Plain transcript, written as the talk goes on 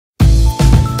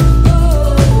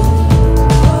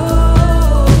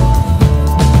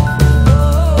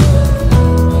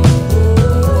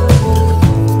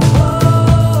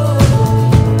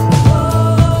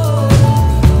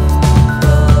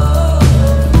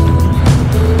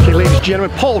and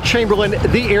gentlemen, Paul Chamberlain,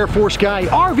 the Air Force guy,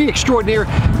 RV extraordinaire,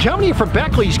 coming to you from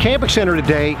Beckley's Camping Center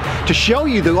today to show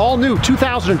you the all-new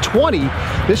 2020.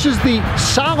 This is the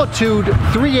Solitude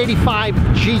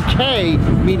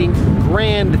 385Gk, meaning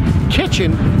Grand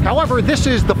Kitchen. However, this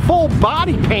is the full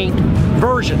body paint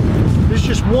version. This is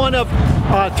just one of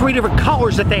 3 different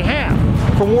colors that they have.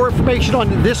 For more information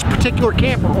on this particular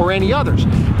camper or any others,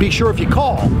 be sure if you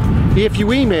call, if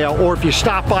you email, or if you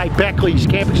stop by Beckley's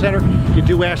Camping Center, you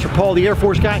do ask for Paul, the Air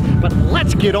Force guy. But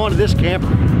let's get on to this camper.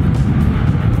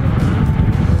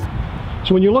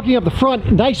 So when you're looking up the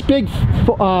front, nice big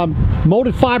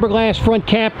molded fiberglass front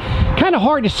cap. Kind of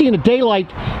hard to see in the daylight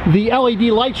the LED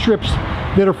light strips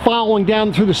that are following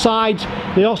down through the sides.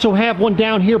 They also have one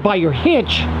down here by your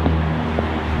hitch.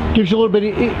 Gives you a little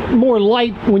bit more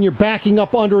light when you're backing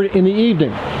up under it in the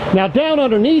evening. Now down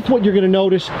underneath, what you're going to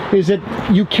notice is that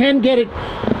you can get it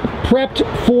prepped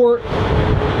for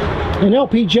an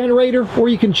LP generator, or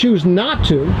you can choose not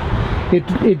to.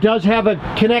 It does have a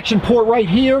connection port right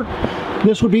here.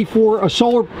 This would be for a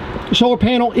solar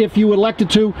panel if you elected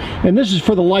to, and this is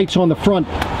for the lights on the front.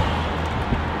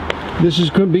 This is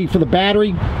going to be for the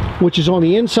battery, which is on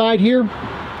the inside here.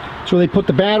 So they put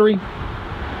the battery,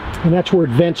 and that's where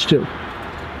it vents to.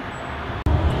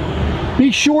 Be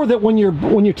sure that when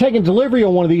you're taking delivery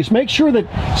on one of these, make sure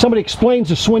that somebody explains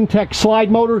the WEATHER-TEK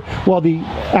slide motor, well, the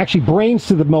actually brains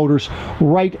to the motors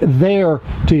right there,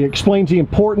 to explain the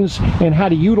importance and how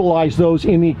to utilize those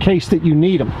in the case that you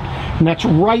need them. And that's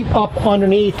right up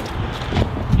underneath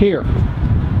here.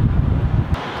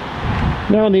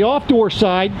 Now on the off-door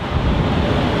side,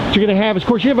 what you're going to have is, of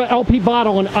course, you have an LP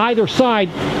bottle on either side.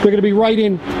 They're going to be right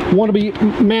in, one will be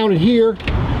mounted here,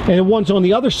 and one's on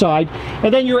the other side.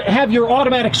 And then you have your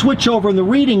automatic switch over, and the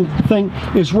reading thing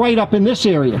is right up in this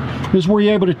area. This is where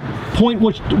you're able to point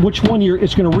which one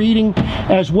it's going to reading,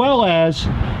 as well as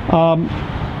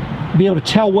be able to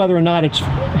tell whether or not it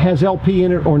has LP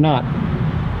in it or not.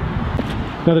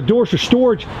 Now the doors for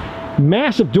storage,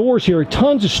 massive doors here,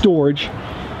 tons of storage.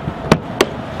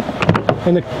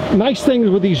 And the nice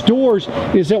thing with these doors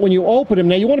is that when you open them,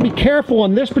 now you want to be careful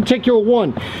on this particular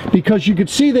one, because you can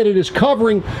see that it is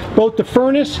covering both the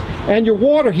furnace and your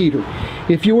water heater.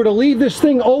 If you were to leave this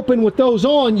thing open with those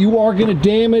on, you are going to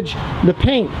damage the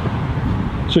paint.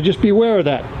 So just be aware of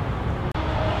that.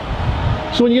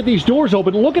 So when you get these doors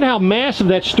open, look at how massive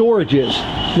that storage is.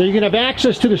 Now you're going to have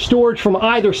access to the storage from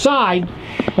either side,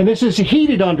 and this is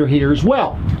heated under here as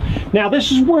well. Now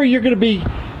this is where you're going to be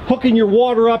hooking your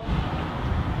water up.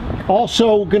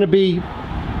 Also going to be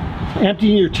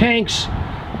emptying your tanks,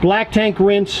 black tank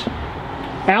rinse,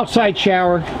 outside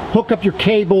shower, hook up your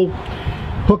cable,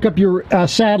 hook up your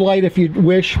satellite if you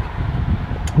wish.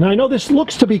 Now I know this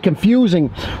looks to be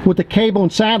confusing with the cable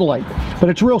and satellite, but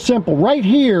it's real simple. Right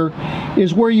here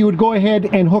is where you would go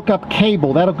ahead and hook up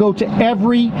cable. That'll go to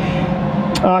every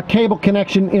cable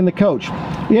connection in the coach.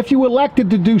 If you elected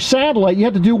to do satellite, you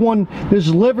have to do one. This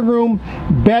is living room,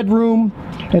 bedroom,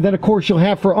 and then of course you'll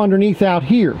have for underneath out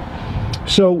here.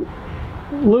 So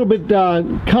a little bit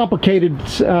complicated,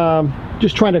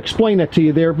 just trying to explain that to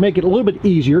you there, make it a little bit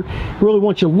easier. Really,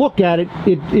 once you look at it,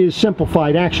 it is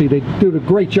simplified. Actually, they do a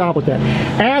great job with that,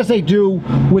 as they do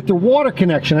with their water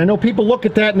connection. I know people look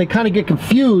at that and they kind of get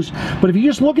confused, but if you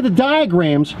just look at the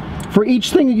diagrams for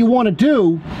each thing that you want to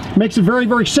do, it makes it very,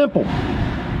 very simple.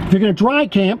 If you're going to dry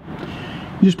camp,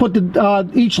 you just put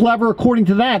each lever according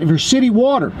to that. If you're city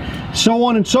water, so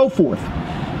on and so forth.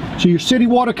 So your city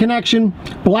water connection,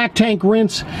 black tank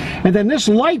rinse, and then this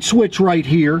light switch right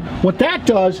here, what that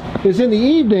does is in the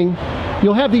evening,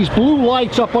 you'll have these blue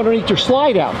lights up underneath your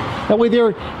slide out. That way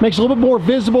there, makes it a little bit more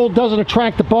visible, doesn't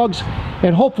attract the bugs,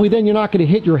 and hopefully then you're not going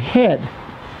to hit your head.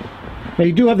 Now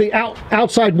you do have the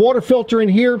outside water filter in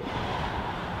here,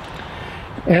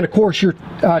 and of course your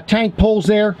tank poles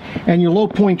there, and your low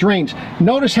point drains.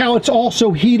 Notice how it's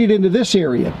also heated into this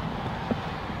area.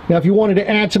 Now if you wanted to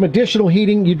add some additional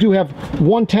heating, you do have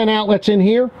 110 outlets in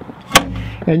here,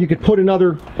 and you could put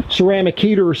another ceramic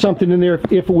heater or something in there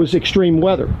if it was extreme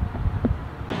weather.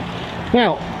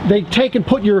 Now they take and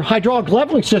put your hydraulic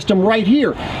leveling system right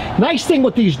here. Nice thing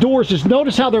with these doors is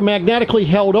notice how they're magnetically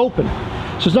held open.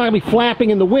 So it's not going to be flapping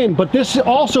in the wind, but this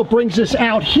also brings this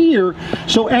out here,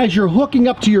 so as you're hooking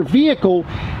up to your vehicle,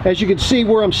 as you can see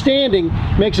where I'm standing,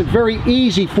 makes it very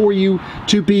easy for you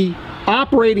to be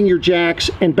operating your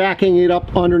jacks and backing it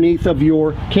up underneath of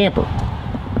your camper.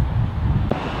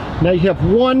 Now you have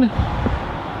one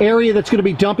area that's going to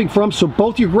be dumping from, so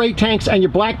both your gray tanks and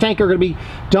your black tank are going to be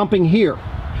dumping here.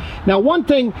 Now one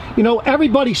thing, you know,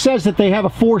 everybody says that they have a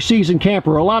 4-season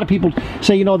camper. A lot of people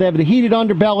say, you know, they have the heated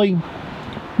underbelly,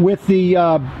 with the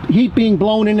heat being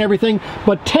blown and everything,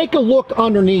 but take a look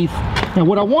underneath. And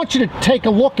what I want you to take a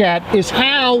look at is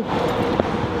how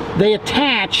they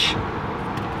attach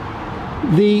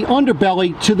the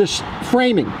underbelly to this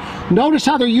framing. Notice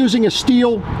how they're using a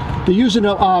steel, they're using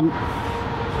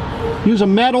use a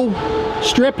metal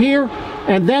strip here,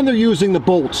 and then they're using the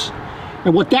bolts.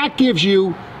 And what that gives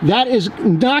you, that is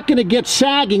not going to get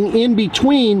sagging in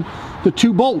between the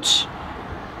two bolts,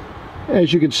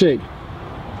 as you can see.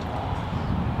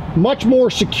 Much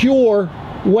more secure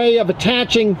way of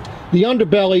attaching the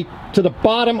underbelly to the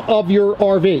bottom of your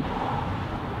RV.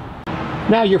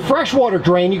 Now your freshwater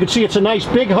drain, you can see it's a nice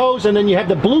big hose, and then you have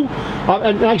the blue,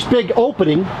 a nice big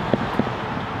opening.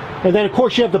 And then of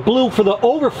course you have the blue for the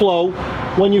overflow.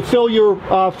 When you fill your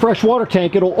freshwater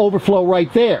tank, it'll overflow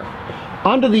right there.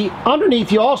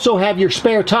 Underneath you also have your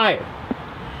spare tire.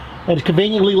 And it's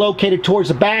conveniently located towards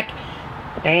the back,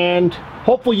 and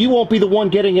hopefully you won't be the one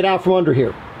getting it out from under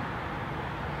here.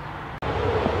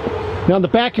 Now in the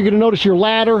back you're going to notice your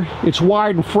ladder. It's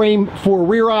wired and framed for a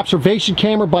rear observation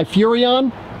camera by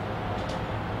Furrion.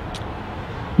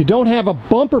 You don't have a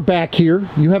bumper back here.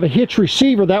 You have a hitch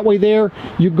receiver. That way there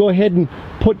you go ahead and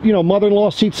put, you know, mother-in-law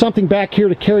seat, something back here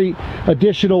to carry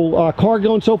additional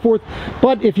cargo and so forth.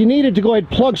 But if you needed to go ahead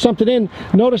and plug something in,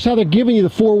 notice how they're giving you the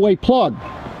 4-way plug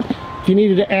if you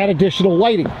needed to add additional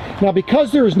lighting. Now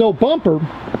because there is no bumper,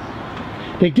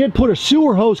 they did put a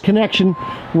sewer hose connection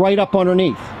right up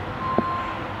underneath.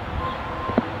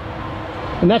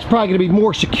 And that's probably going to be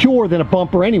more secure than a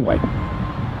bumper anyway.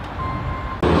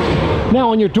 Now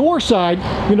on your door side,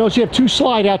 you notice you have 2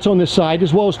 slide outs on this side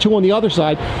as well as 2 on the other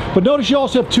side. But notice you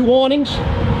also have 2 awnings.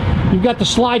 You've got the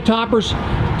slide toppers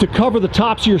to cover the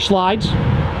tops of your slides.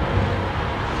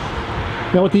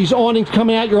 Now with these awnings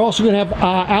coming out, you're also going to have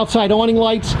outside awning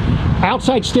lights,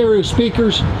 outside stereo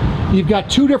speakers. You've got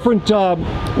 2 different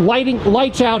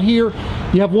lights out here.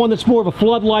 You have one that's more of a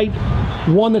floodlight,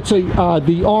 one that's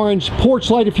the orange porch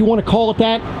light, if you want to call it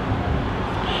that.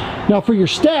 Now for your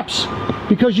steps,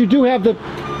 because you do have the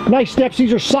nice steps,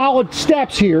 these are solid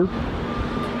steps here,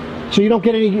 so you don't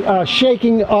get any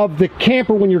shaking of the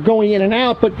camper when you're going in and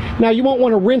out. But now you won't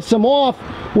want to rinse them off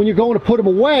when you're going to put them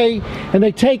away, and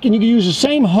they take, and you can use the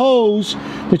same hose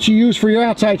that you use for your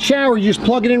outside shower. You just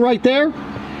plug it in right there,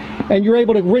 and you're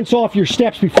able to rinse off your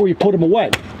steps before you put them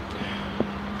away.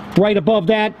 Right above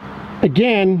that,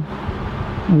 again,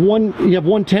 you have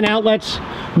 110 outlets.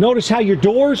 Notice how your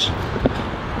doors,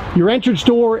 your entrance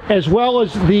door, as well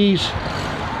as these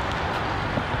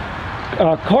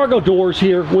cargo doors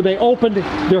here, when they open,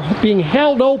 they're being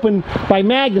held open by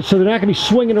magnets, so they're not going to be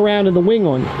swinging around in the wind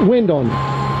on you.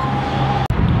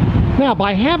 Now,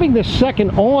 by having this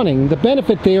second awning, the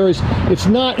benefit there is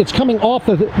it's coming off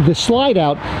of the slide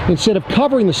out instead of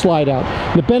covering the slide out.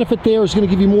 The benefit there is going to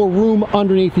give you more room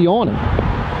underneath the awning.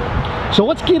 So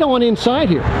let's get on inside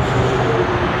here.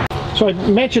 So I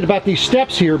mentioned about these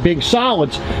steps here being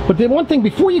solids, but then one thing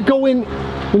before you go in,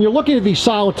 when you're looking at these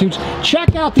Solitudes,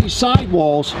 check out these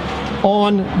sidewalls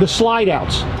on the slide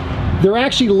outs. They're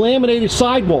actually laminated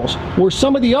sidewalls, where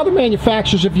some of the other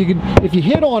manufacturers, if you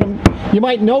hit on them, you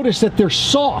might notice that they're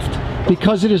soft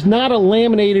because it is not a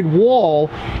laminated wall.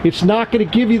 It's not going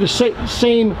to give you the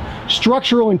same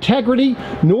structural integrity,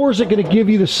 nor is it going to give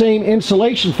you the same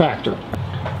insulation factor.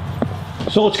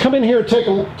 So let's come in here and take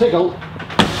a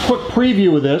quick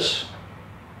preview of this.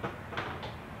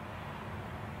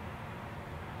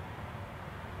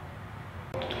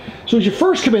 So as you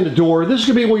first come in the door, this is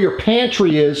going to be where your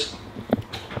pantry is,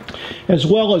 as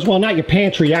well as, well, not your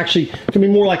pantry, actually it's going to be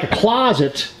more like a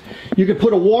closet. You could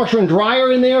put a washer and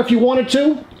dryer in there if you wanted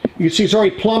to. You can see it's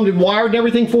already plumbed and wired and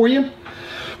everything for you.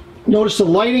 Notice the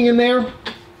lighting in there.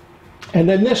 And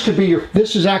then this could be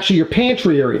this is actually your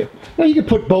pantry area. Now you could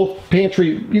put both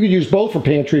pantry, you could use both for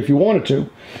pantry if you wanted to.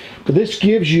 But this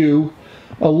gives you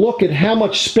a look at how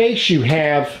much space you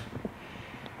have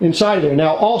inside of there.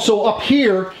 Now also up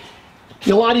here,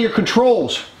 a lot of your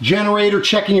controls, generator,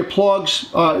 checking your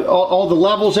plugs, all the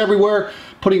levels everywhere,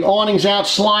 putting awnings out,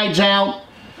 slides out,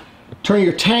 turning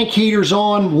your tank heaters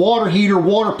on, water heater,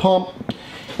 water pump,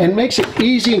 and makes it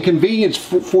easy and convenient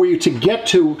for you to get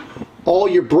to all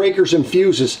your breakers and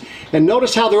fuses. And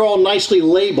notice how they're all nicely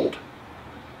labeled.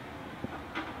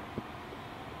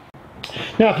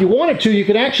 Now if you wanted to, you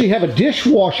could actually have a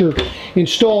dishwasher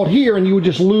installed here, and you would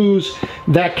just lose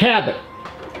that cabinet.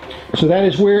 So that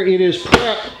is where it is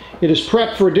prepped. It is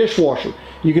prepped for a dishwasher.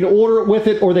 You can order it with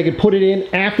it, or they can put it in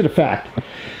after the fact.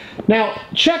 Now,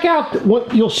 check out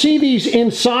what you'll see these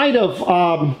inside of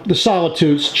the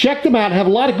Solitudes. Check them out. Have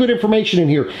a lot of good information in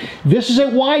here. This is a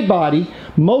wide body.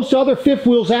 Most other fifth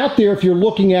wheels out there, if you're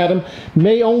looking at them,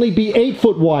 may only be 8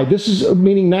 foot wide. This is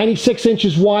meaning 96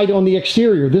 inches wide on the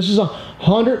exterior. This is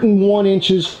 101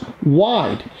 inches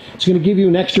wide. It's going to give you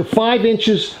an extra 5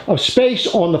 inches of space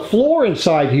on the floor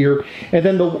inside here, and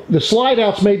then the slide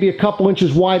outs may be a couple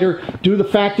inches wider due to the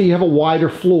fact that you have a wider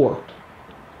floor.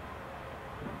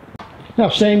 Now,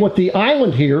 staying with the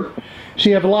island here, so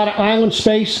you have a lot of island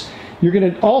space. You're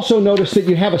going to also notice that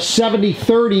you have a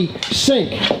 70-30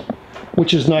 sink,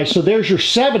 which is nice. So there's your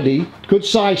 70, good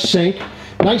size sink,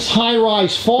 nice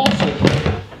high-rise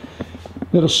faucet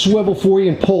that'll swivel for you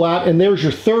and pull out, and there's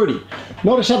your 30.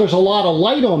 Notice how there's a lot of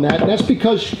light on that, and that's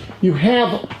because you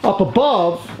have up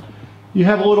above, you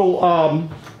have a little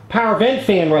power vent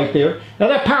fan right there. Now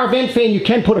that power vent fan, you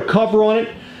can put a cover on it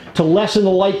to lessen the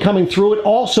light coming through it,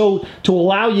 also to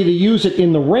allow you to use it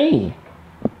in the rain.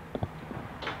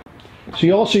 So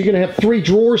you're going to have 3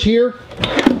 drawers here.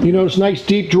 You notice nice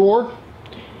deep drawer.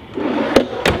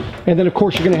 And then of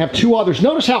course you're going to have 2 others.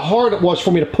 Notice how hard it was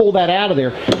for me to pull that out of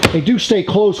there. They do stay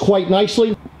closed quite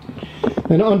nicely.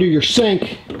 Then under your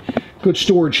sink, good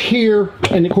storage here,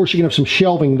 and of course you can have some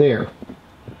shelving there.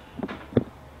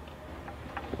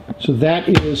 So that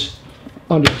is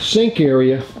under the sink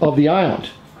area of the island.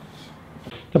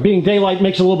 Now, being daylight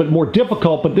makes it a little bit more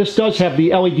difficult, but this does have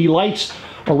the LED lights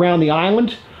around the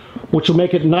island, which will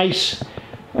make it nice.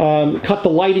 Cut the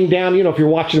lighting down, you know, if you're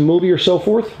watching a movie or so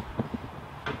forth.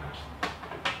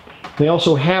 They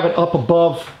also have it up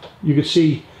above. You can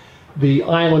see the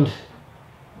island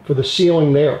for the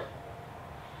ceiling there.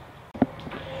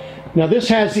 Now this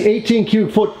has the 18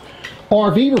 cubic foot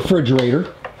RV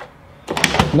refrigerator.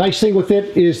 Nice thing with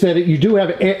it is that you do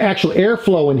have actual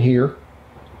airflow in here.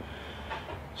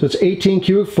 So it's 18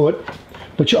 cubic foot.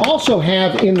 But you also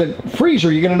have in the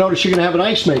freezer, you're going to notice you're going to have an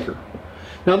ice maker.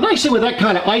 Now the nice thing with that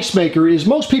kind of ice maker is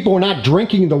most people are not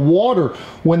drinking the water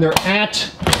when they're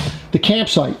at the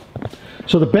campsite.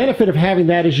 So the benefit of having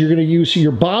that is you're going to use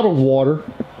your bottled water,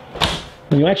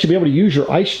 and you'll actually be able to use your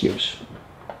ice cubes.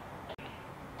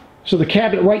 So the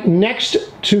cabinet right next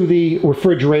to the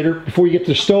refrigerator, before you get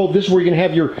to the stove, this is where you're going to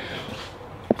have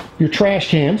your trash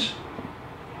cans.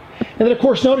 And then of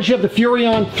course notice you have the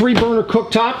Furrion 3-burner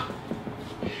cooktop.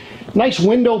 Nice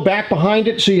window back behind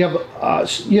it, so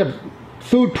you have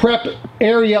food prep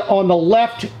area on the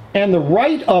left and the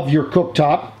right of your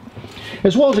cooktop,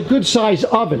 as well as a good size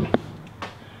oven.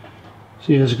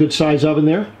 See, there's a good size oven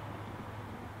there.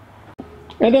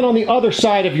 And then on the other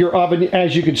side of your oven,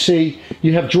 as you can see,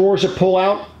 you have drawers that pull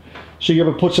out, so you're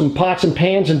able to put some pots and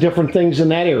pans and different things in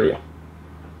that area.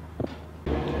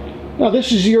 Now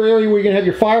this is your area where you're going to have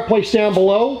your fireplace down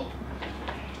below.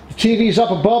 The TV's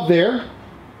up above there.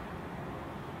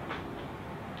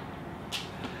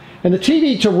 And the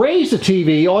TV, to raise the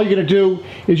TV, all you're going to do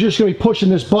is just going to be pushing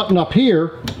this button up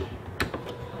here.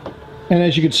 And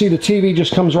as you can see, the TV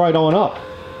just comes right on up.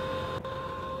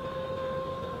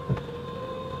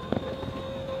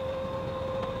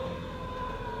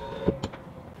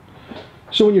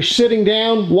 So when you're sitting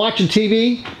down watching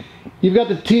TV, you've got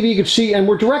the TV you can see, and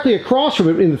we're directly across from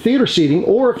it in the theater seating,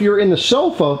 or if you're in the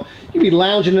sofa, you'd be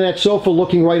lounging in that sofa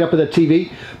looking right up at that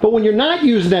TV. But when you're not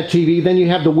using that TV, then you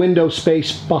have the window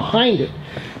space behind it.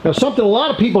 Now something a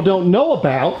lot of people don't know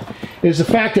about is the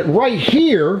fact that right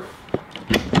here,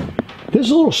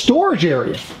 there's a little storage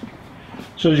area.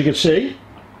 So as you can see,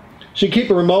 so you keep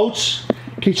the remotes,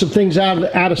 keep some things out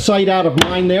of sight, out of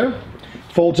mind there.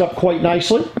 Folds up quite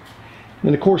nicely.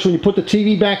 And of course when you put the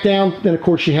TV back down, then of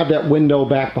course you have that window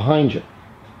back behind you.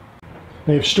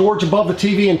 Now you have storage above the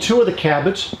TV in 2 of the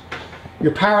cabinets.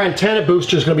 Your power antenna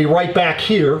booster is going to be right back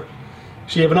here.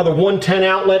 So you have another 110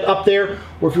 outlet up there,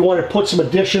 or if you want to put some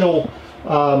additional,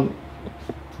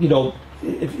 you know,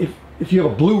 if you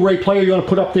have a Blu-ray player you want to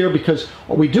put up there, because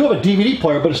we do have a DVD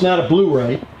player, but it's not a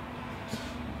Blu-ray.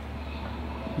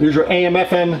 There's your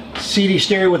AM/FM CD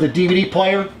stereo with a DVD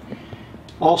player.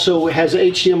 Also it has an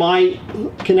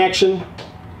HDMI connection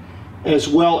as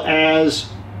well as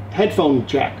headphone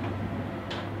jack.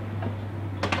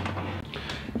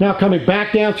 Now coming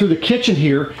back down through the kitchen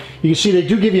here, you can see they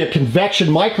do give you a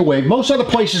convection microwave. Most other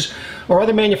places or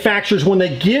other manufacturers, when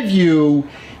they give you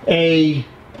an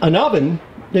oven,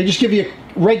 they just give you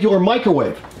a regular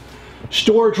microwave.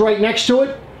 Storage right next to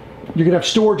it. You're going to have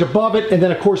storage above it, and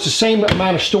then of course the same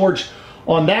amount of storage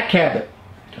on that cabinet.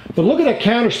 But look at that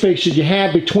counter space that you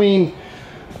have between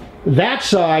that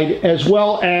side as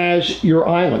well as your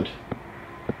island.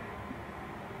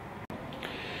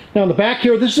 Now in the back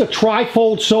here, this is a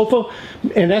tri-fold sofa,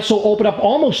 and this will open up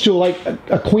almost to like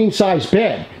a queen-size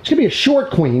bed. It's going to be a short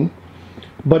queen,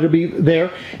 but it'll be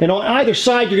there. And on either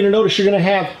side, you're going to notice you're going to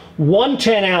have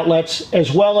 110 outlets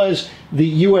as well as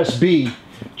the USB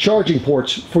charging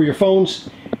ports for your phones.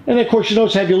 And then of course you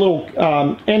notice you have your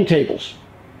little end tables.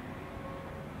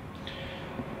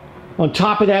 On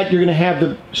top of that, you're going to have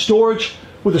the storage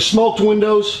with the smoked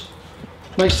windows.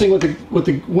 Nice thing with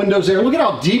the windows there. Look at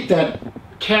how deep that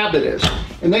cabinet is,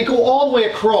 and they go all the way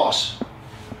across.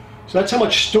 So that's how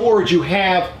much storage you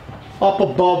have up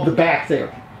above the back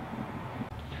there.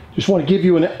 Just want to give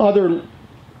you another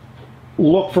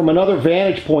look from another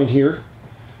vantage point here.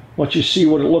 Let you see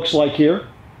what it looks like here.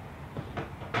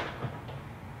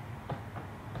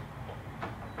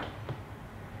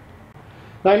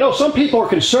 Now I know some people are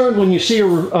concerned when you see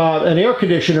an air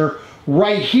conditioner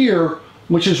right here,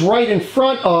 which is right in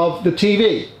front of the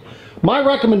TV. My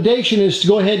recommendation is to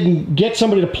go ahead and get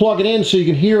somebody to plug it in so you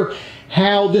can hear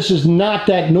how this is not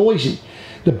that noisy.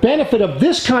 The benefit of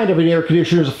this kind of an air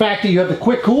conditioner is the fact that you have the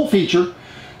quick cool feature.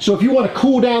 So if you want to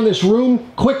cool down this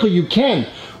room quickly, you can.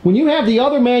 When you have the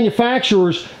other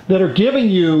manufacturers that are giving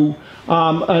you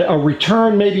a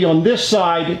return maybe on this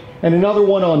side and another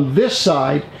one on this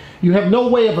side, you have no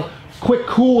way of quick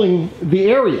cooling the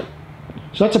area.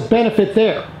 So that's a benefit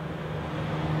there.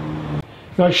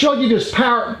 Now I showed you this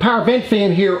power vent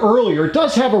fan here earlier. It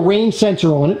does have a rain sensor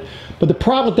on it, but the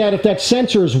problem with that, if that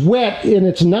sensor is wet and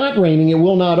it's not raining, it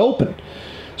will not open.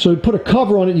 So you put a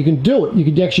cover on it, you can do it. You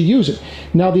can actually use it.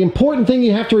 Now the important thing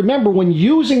you have to remember when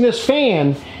using this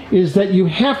fan is that you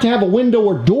have to have a window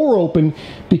or door open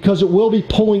because it will be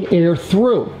pulling air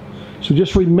through. So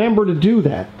just remember to do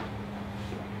that.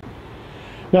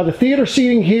 Now the theater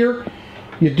seating here,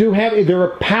 you do have, there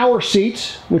are power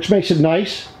seats, which makes it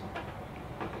nice.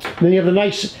 Then you have the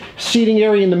nice seating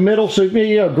area in the middle, so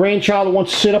maybe a grandchild who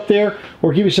wants to sit up there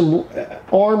or give you some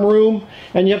arm room,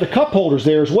 and you have the cup holders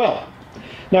there as well.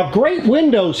 Now great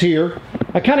windows here.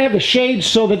 I kind of have the shades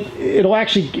so that it'll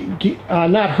actually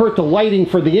not hurt the lighting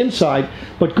for the inside,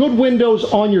 but good windows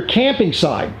on your camping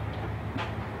side.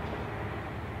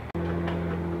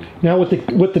 Now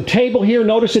with the table here,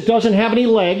 notice it doesn't have any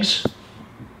legs, so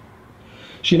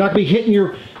you're not going to be hitting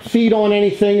your feet on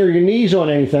anything or your knees on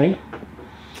anything.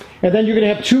 And then you're going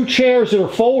to have two chairs that are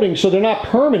folding, so they're not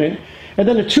permanent. And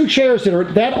then the two chairs that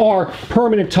are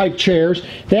permanent type chairs,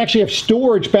 they actually have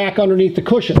storage back underneath the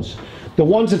cushions. The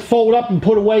ones that fold up and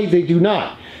put away, they do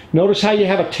not. Notice how you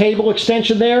have a table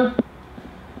extension there?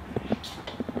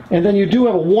 And then you do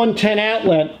have a 110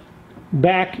 outlet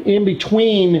back in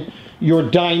between your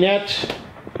dinette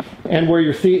and where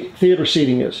your theater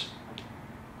seating is.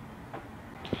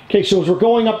 Okay, so as we're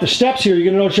going up the steps here, you're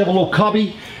going to notice you have a little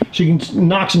cubby, so you can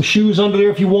knock some shoes under there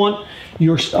if you want.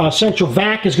 Your central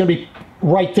vac is going to be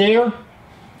right there.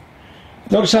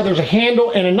 Notice how there's a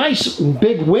handle and a nice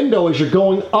big window as you're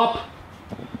going up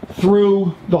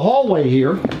through the hallway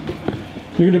here.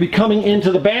 You're going to be coming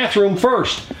into the bathroom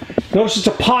first. Notice it's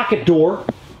a pocket door,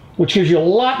 which gives you a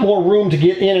lot more room to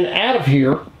get in and out of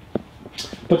here.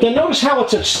 But then notice how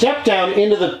it's a step down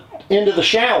into the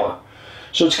shower.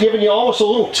 So it's giving you almost a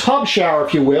little tub shower,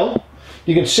 if you will.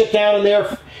 You can sit down in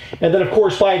there, and then of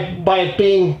course by it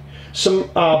being some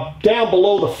down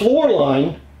below the floor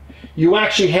line, you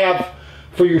actually have,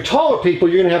 for your taller people,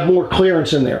 you're going to have more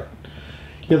clearance in there.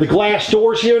 You have the glass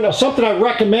doors here. Now something I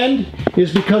recommend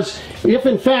is, because if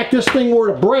in fact this thing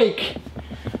were to break,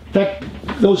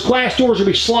 those glass doors will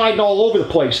be sliding all over the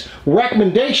place.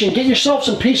 Recommendation, get yourself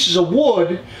some pieces of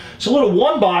wood, some little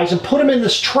 1-bys, and put them in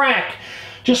this track,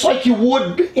 just like you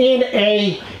would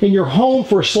in your home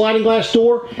for a sliding glass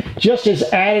door, just as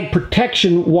added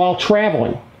protection while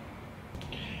traveling.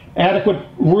 Adequate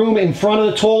room in front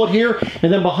of the toilet here,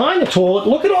 and then behind the toilet,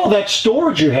 look at all that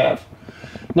storage you have.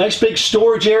 Nice big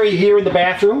storage area here in the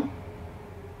bathroom.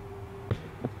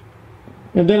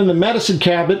 And then in the medicine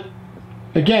cabinet,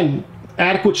 again,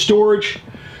 adequate storage,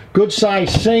 good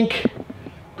size sink,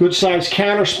 good size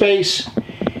counter space,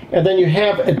 and then you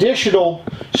have additional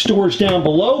storage down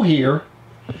below here,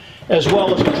 as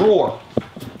well as a drawer.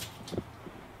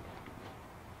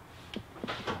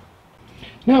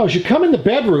 Now as you come in the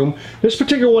bedroom, this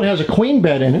particular one has a queen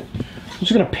bed in it. I'm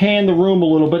just going to pan the room a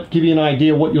little bit, give you an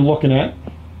idea of what you're looking at.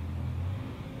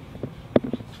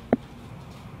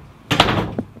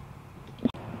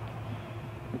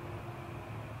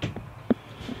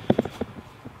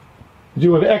 You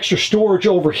do have extra storage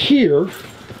over here,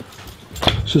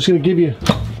 so it's going to give you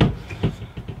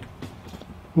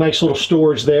nice little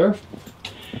storage there,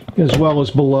 as well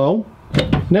as below.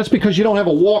 And that's because you don't have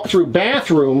a walk-through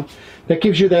bathroom that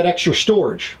gives you that extra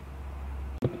storage.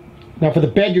 Now for the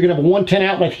bed, you're going to have a 110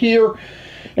 outlet here,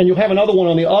 and you'll have another one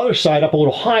on the other side up a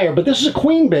little higher, but this is a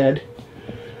queen bed.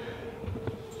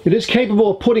 It is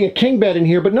capable of putting a king bed in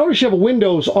here, but notice you have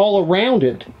windows all around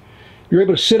it. You're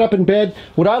able to sit up in bed.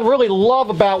 What I really love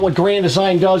about what Grand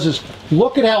Design does is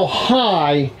look at how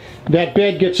high that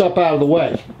bed gets up out of the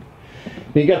way.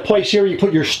 Now you got a place here you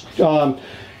put your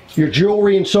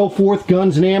jewelry and so forth,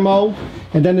 guns and ammo,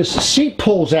 and then this seat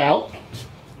pulls out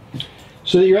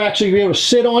so that you're actually able to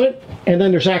sit on it, and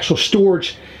then there's actual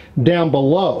storage down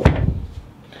below.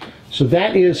 So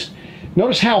that is,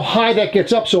 notice how high that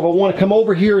gets up, so if I want to come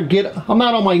over here and I'm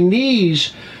not on my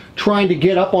knees trying to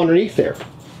get up underneath there.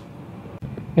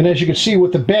 And as you can see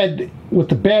with the bed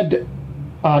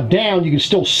down, you can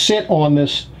still sit on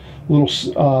this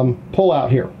little pull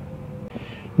out here.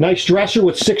 Nice dresser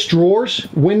with 6 drawers,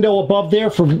 window above there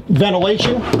for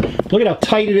ventilation. Look at how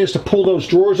tight it is to pull those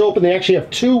drawers open. They actually have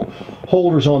 2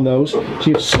 holders on those. So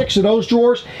you have 6 of those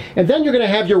drawers, and then you're going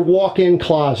to have your walk-in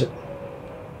closet.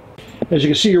 As you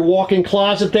can see, your walk-in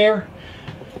closet there.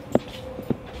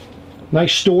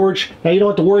 Nice storage. Now you don't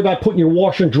have to worry about putting your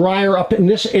washer and dryer up in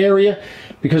this area,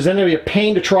 because then it'll be a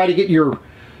pain to try to get your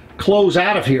clothes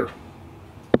out of here.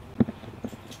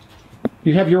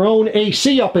 You have your own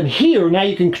AC up in here. Now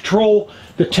you can control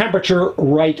the temperature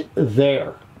right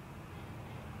there.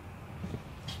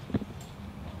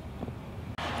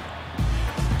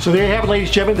 So there you have it, ladies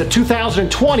and gentlemen, the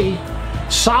 2020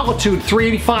 Solitude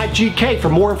 385Gk. For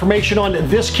more information on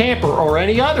this camper or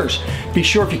any others, be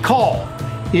sure if you call,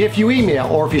 if you email,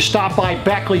 or if you stop by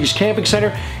Beckley's Camping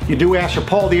Center, you do ask for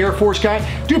Paul, the Air Force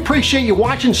guy. Do appreciate you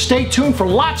watching. Stay tuned for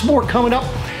lots more coming up.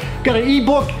 Got an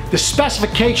ebook, the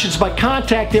specifications, my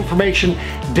contact information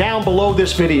down below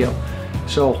this video.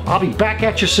 So I'll be back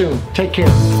at you soon. Take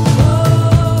care.